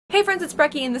Hey friends, it's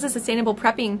Brecky and this is Sustainable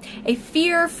Prepping, a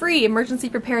fear-free emergency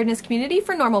preparedness community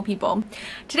for normal people.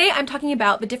 Today I'm talking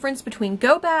about the difference between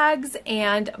go bags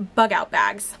and bug out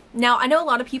bags. Now I know a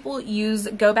lot of people use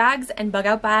go bags and bug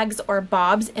out bags or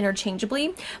bobs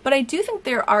interchangeably, but I do think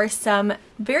there are some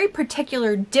very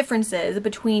particular differences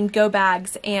between go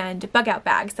bags and bug out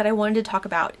bags that I wanted to talk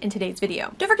about in today's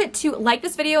video. Don't forget to like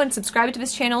this video and subscribe to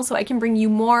this channel so I can bring you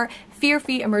more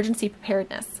fear-free emergency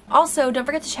preparedness. Also, don't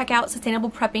forget to check out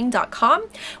sustainableprepping.com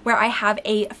where I have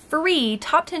a free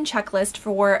top 10 checklist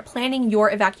for planning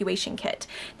your evacuation kit.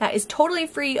 That is totally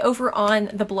free over on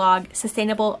the blog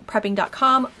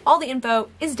sustainableprepping.com. All the info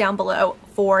is down below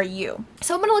for you.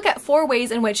 So I'm going to look at 4 ways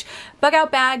in which bug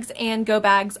out bags and go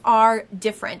bags are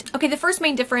different. Okay, the first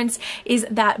main difference is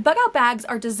that bug out bags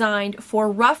are designed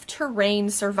for rough terrain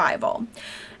survival,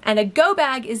 and a go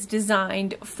bag is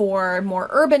designed for more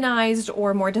urbanized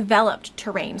or more developed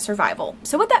terrain survival.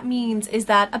 So what that means is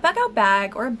that a bug out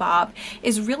bag or a bob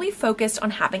is really focused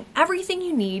on having everything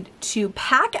you need to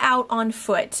pack out on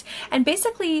foot and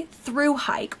basically through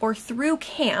hike or through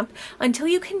camp until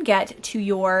you can get to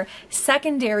your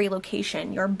secondary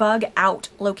location, your bug out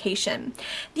location.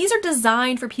 These are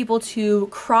designed for people to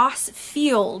cross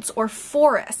fields or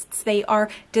forests. They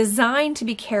are designed to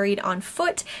be carried on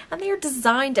foot, and they are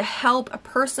designed to help a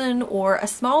person or a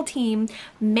small team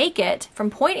make it from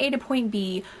point A to point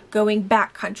B going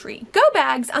backcountry. Go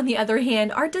bags, on the other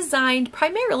hand, are designed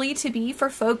primarily to be for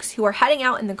folks who are heading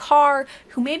out in the car,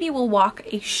 who maybe will walk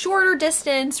a shorter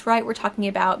distance, right? We're talking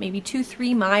about maybe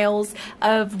 2-3 miles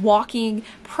of walking,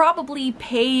 probably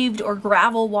paved or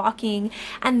gravel walking,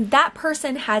 and that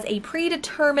person has a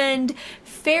predetermined,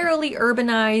 fairly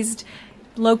urbanized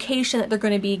location that they're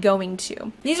going to be going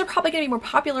to. These are probably going to be more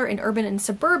popular in urban and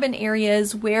suburban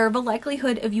areas where the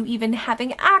likelihood of you even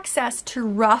having access to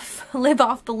rough, live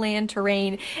off the land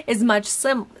terrain is much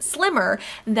slimmer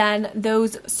than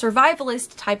those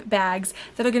survivalist type bags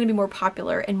that are going to be more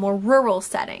popular in more rural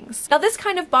settings. Now this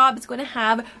kind of bob is going to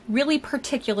have really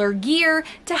particular gear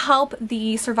to help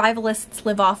the survivalists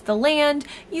live off the land.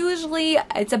 Usually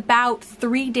it's about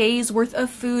 3 days worth of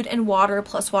food and water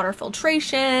plus water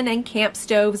filtration and camp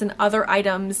stoves and other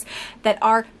items that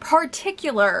are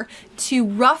particular to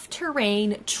rough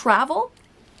terrain travel,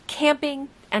 camping,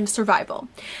 and survival.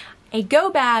 A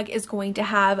go bag is going to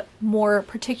have more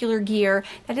particular gear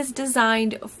that is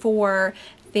designed for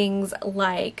things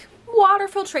like water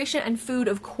filtration and food,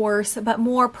 of course, but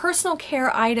more personal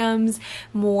care items,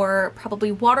 more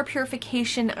probably water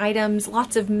purification items,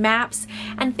 lots of maps,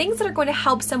 and things that are going to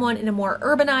help someone in a more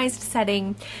urbanized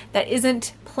setting that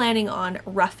isn't planning on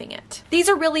roughing it. These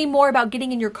are really more about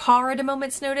getting in your car at a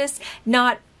moment's notice,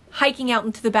 not hiking out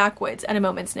into the backwoods at a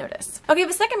moment's notice. Okay,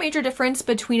 the second major difference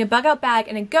between a bug out bag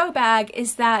and a go bag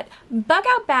is that bug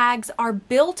out bags are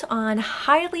built on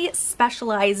highly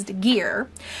specialized gear,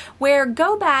 where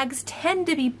go bags tend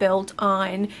to be built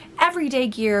on everyday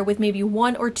gear with maybe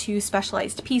 1 or 2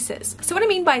 specialized pieces. So what I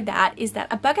mean by that is that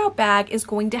a bug out bag is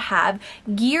going to have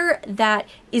gear that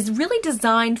is really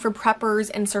designed for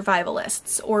preppers and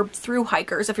survivalists or through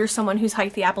hikers if you're someone who's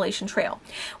hiked the Appalachian Trail.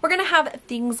 We're going to have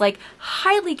things like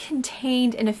highly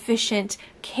contained and efficient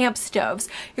camp stoves.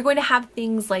 You're going to have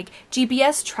things like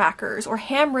GPS trackers or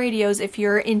ham radios if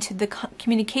you're into the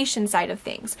communication side of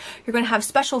things. You're going to have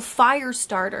special fire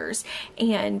starters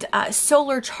and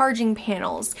solar charging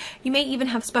panels. You may even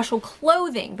have special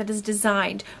clothing that is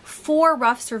designed for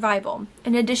rough survival.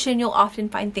 In addition, you'll often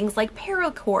find things like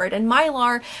paracord and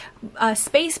mylar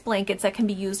space blankets that can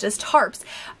be used as tarps.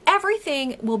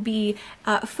 Everything will be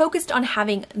focused on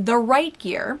having the right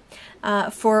gear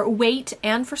for weight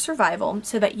and for survival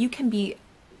so that you can be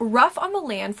rough on the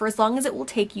land for as long as it will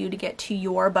take you to get to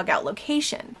your bug out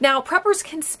location. Now, preppers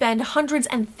can spend hundreds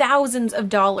and thousands of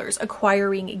dollars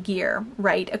acquiring gear,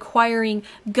 right? Acquiring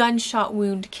gunshot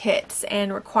wound kits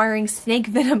and acquiring snake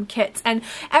venom kits and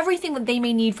everything that they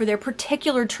may need for their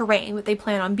particular terrain that they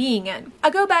plan on being in. A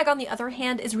go bag, on the other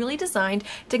hand, is really designed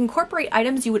to incorporate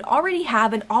items you would already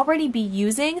have and already be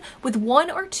using with 1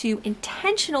 or 2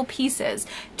 intentional pieces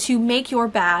to make your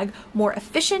bag more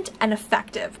efficient and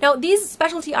effective. Now, these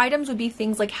specialty items would be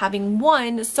things like having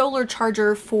 1 solar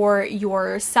charger for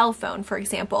your cell phone, for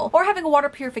example, or having a water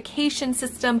purification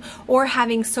system, or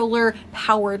having solar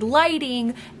powered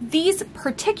lighting. These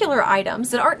particular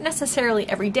items that aren't necessarily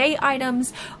everyday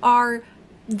items are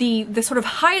the sort of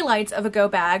highlights of a go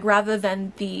bag rather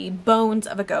than the bones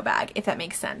of a go bag, if that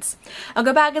makes sense. A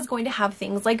go bag is going to have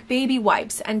things like baby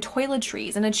wipes and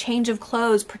toiletries and a change of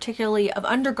clothes, particularly of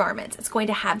undergarments. It's going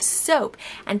to have soap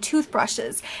and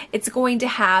toothbrushes. It's going to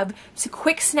have some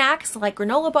quick snacks like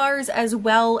granola bars, as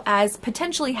well as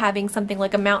potentially having something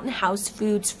like a Mountain House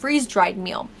Foods freeze-dried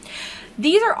meal.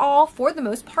 These are all, for the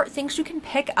most part, things you can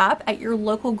pick up at your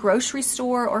local grocery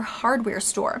store or hardware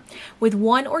store, with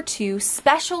 1 or 2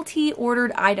 specialty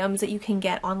ordered items that you can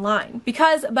get online.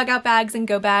 Because bug out bags and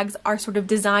go bags are sort of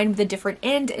designed with a different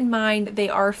end in mind, they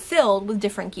are filled with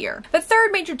different gear. The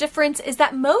third major difference is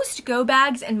that most go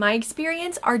bags, in my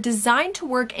experience, are designed to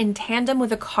work in tandem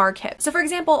with a car kit. So for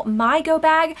example, my go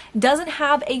bag doesn't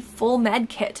have a full med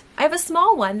kit. I have a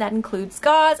small one that includes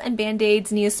gauze and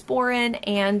band-aids, Neosporin,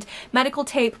 and medical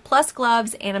tape, plus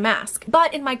gloves and a mask.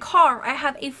 But in my car, I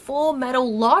have a full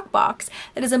metal lockbox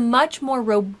that is a much more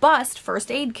robust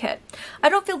first aid kit. I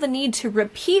don't feel the need to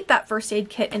repeat that first aid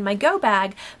kit in my go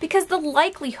bag because the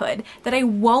likelihood that I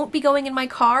won't be going in my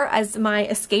car as my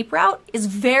escape route is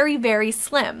very, very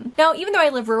slim. Now, even though I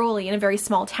live rurally in a very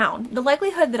small town, the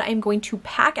likelihood that I am going to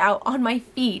pack out on my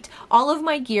feet all of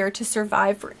my gear to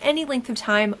survive for any length of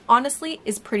time, honestly,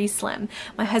 is pretty slim.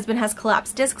 My husband has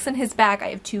collapsed discs in his back. I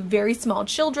have 2 very small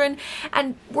children,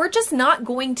 and we're just not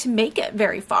going to make it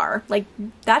very far. Like,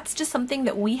 that's just something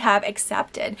that we have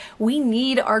accepted. We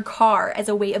need our car as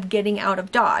a way of getting out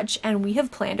of Dodge, and we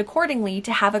have planned accordingly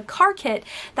to have a car kit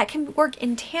that can work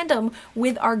in tandem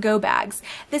with our go bags.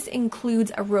 This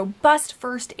includes a robust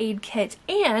first aid kit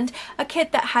and a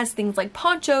kit that has things like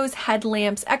ponchos,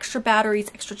 headlamps, extra batteries,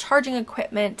 extra charging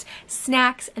equipment,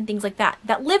 snacks, and things like that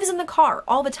lives in the car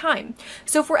all the time.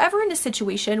 So if we're ever in a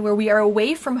situation where we are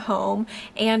away from home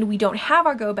and we don't have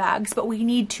our go bags, but we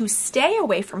need to stay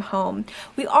away from home,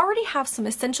 we already have some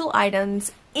essential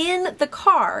items in the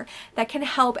car that can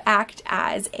help act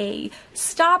as a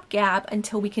stopgap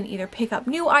until we can either pick up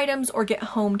new items or get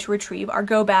home to retrieve our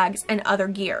go bags and other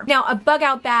gear. Now, a bug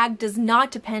out bag does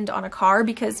not depend on a car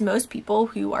because most people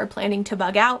who are planning to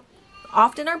bug out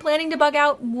often are planning to bug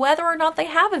out whether or not they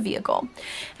have a vehicle.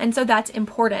 And so that's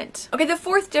important. Okay, the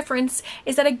fourth difference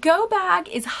is that a go bag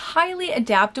is highly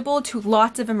adaptable to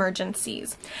lots of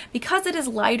emergencies. Because it is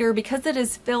lighter, because it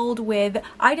is filled with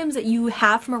items that you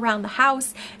have from around the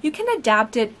house, you can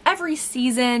adapt it every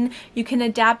season. You can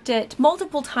adapt it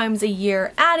multiple times a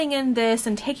year, adding in this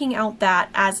and taking out that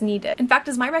as needed. In fact,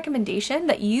 it's my recommendation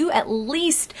that you at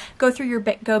least go through your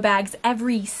go bags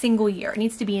every single year. It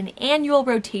needs to be an annual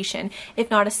rotation,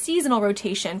 if not a seasonal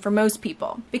rotation for most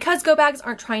people. Because go bags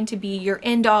aren't trying to be your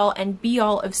end all and be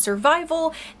all of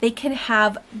survival, they can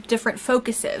have different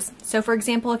focuses. So for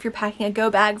example, if you're packing a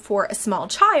go bag for a small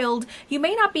child, you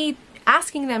may not be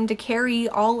asking them to carry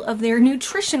all of their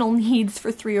nutritional needs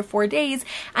for 3 or 4 days,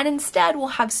 and instead we'll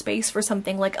have space for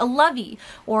something like a lovey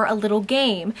or a little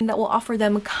game that will offer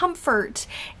them comfort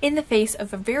in the face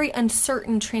of a very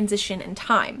uncertain transition in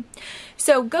time.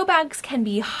 So go bags can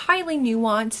be highly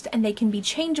nuanced and they can be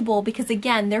changeable because,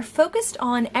 again, they're focused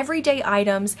on everyday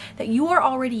items that you are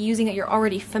already using, that you're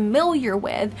already familiar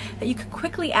with, that you can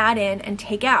quickly add in and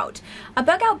take out. A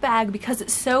bug out bag, because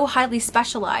it's so highly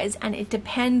specialized and it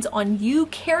depends on you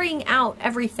carrying out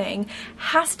everything,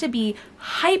 has to be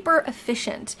hyper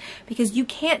efficient because you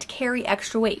can't carry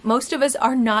extra weight. Most of us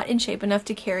are not in shape enough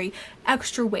to carry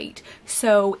extra weight.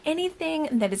 So anything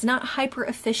that is not hyper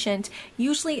efficient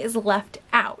usually is left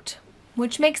out,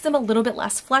 which makes them a little bit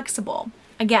less flexible.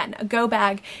 Again, a go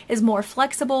bag is more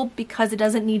flexible because it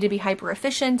doesn't need to be hyper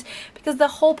efficient, because the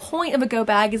whole point of a go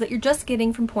bag is that you're just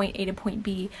getting from point A to point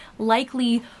B,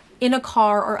 likely in a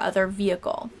car or other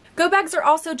vehicle. Go bags are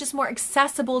also just more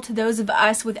accessible to those of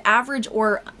us with average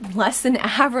or less than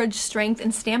average strength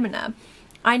and stamina.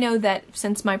 I know that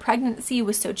since my pregnancy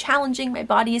was so challenging, my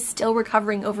body is still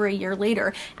recovering over a year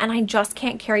later, and I just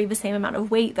can't carry the same amount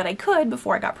of weight that I could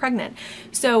before I got pregnant.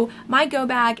 So my go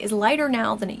bag is lighter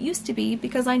now than it used to be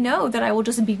because I know that I will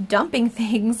just be dumping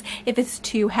things if it's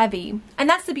too heavy. And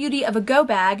that's the beauty of a go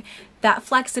bag. That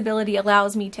flexibility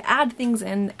allows me to add things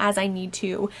in as I need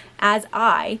to, as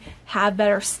I have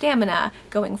better stamina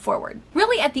going forward.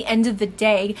 Really, at the end of the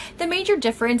day, the major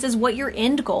difference is what your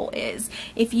end goal is.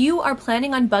 If you are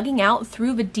planning on bugging out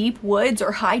through the deep woods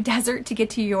or high desert to get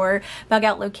to your bug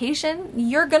out location,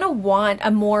 you're gonna want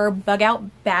a more bug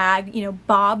out bag,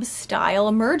 Bob style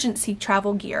emergency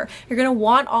travel gear. You're gonna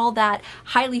want all that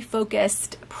highly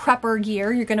focused prepper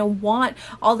gear. You're gonna want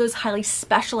all those highly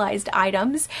specialized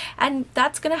items, and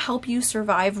that's gonna help you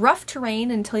survive rough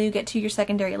terrain until you get to your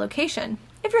secondary location.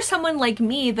 If you're someone like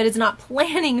me that is not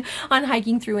planning on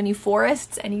hiking through any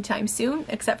forests anytime soon,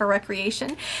 except for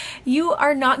recreation, you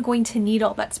are not going to need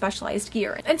all that specialized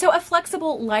gear. And so a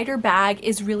flexible, lighter bag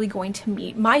is really going to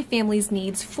meet my family's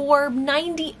needs for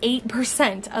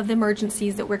 98% of the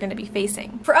emergencies that we're going to be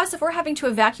facing. For us, if we're having to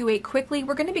evacuate quickly,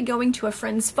 we're going to be going to a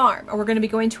friend's farm, or we're going to be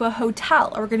going to a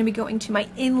hotel, or we're going to be going to my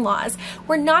in-laws.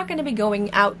 We're not going to be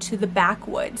going out to the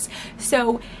backwoods.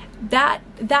 So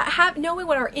knowing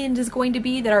what our end is going to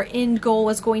be, that our end goal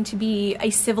is going to be a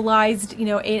civilized,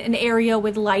 an area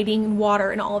with lighting and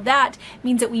water and all of that,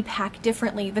 means that we pack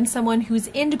differently than someone whose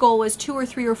end goal is 2 or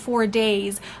 3 or 4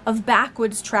 days of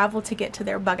backwoods travel to get to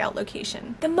their bug out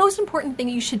location. The most important thing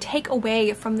you should take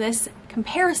away from this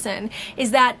comparison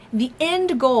is that the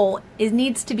end goal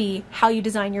needs to be how you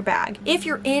design your bag. If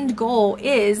your end goal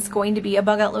is going to be a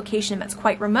bug out location that's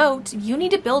quite remote, you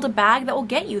need to build a bag that will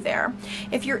get you there.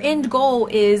 If your end goal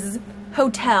is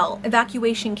hotel,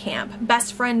 evacuation camp,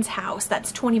 best friend's house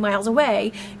that's 20 miles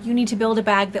away, you need to build a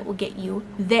bag that will get you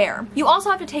there. You also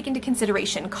have to take into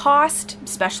consideration cost.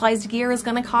 Specialized gear is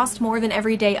going to cost more than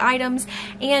everyday items,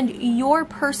 and your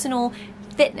personal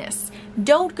fitness.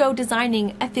 Don't go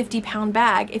designing a 50-pound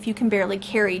bag if you can barely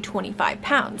carry 25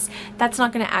 pounds. That's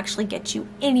not going to actually get you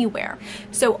anywhere.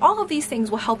 So all of these things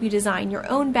will help you design your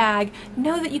own bag.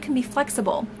 Know that you can be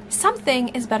flexible. Something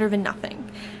is better than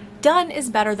nothing. Done is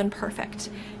better than perfect.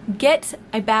 Get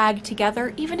a bag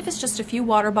together, even if it's just a few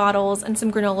water bottles and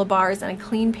some granola bars and a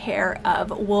clean pair of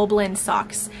wool blend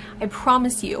socks. I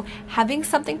promise you, having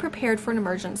something prepared for an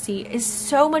emergency is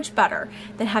so much better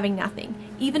than having nothing,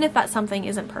 even if that something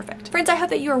isn't perfect. Friends, I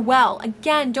hope that you are well.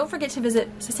 Again, don't forget to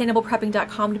visit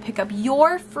sustainableprepping.com to pick up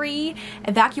your free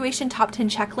evacuation top 10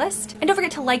 checklist. And don't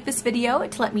forget to like this video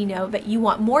to let me know that you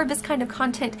want more of this kind of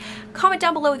content. Comment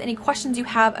down below with any questions you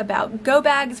have about go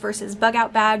bags versus bug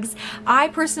out bags. I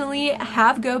personally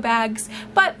have go bags,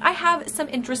 but I have some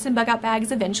interest in bug out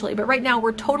bags eventually. But right now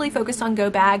we're totally focused on go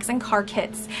bags and car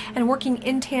kits and working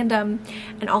in tandem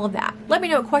and all of that. Let me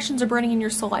know what questions are burning in your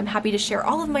soul. I'm happy to share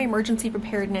all of my emergency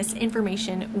preparedness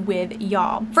information with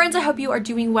y'all. Friends, I hope you are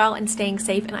doing well and staying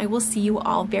safe, and I will see you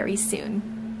all very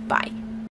soon. Bye.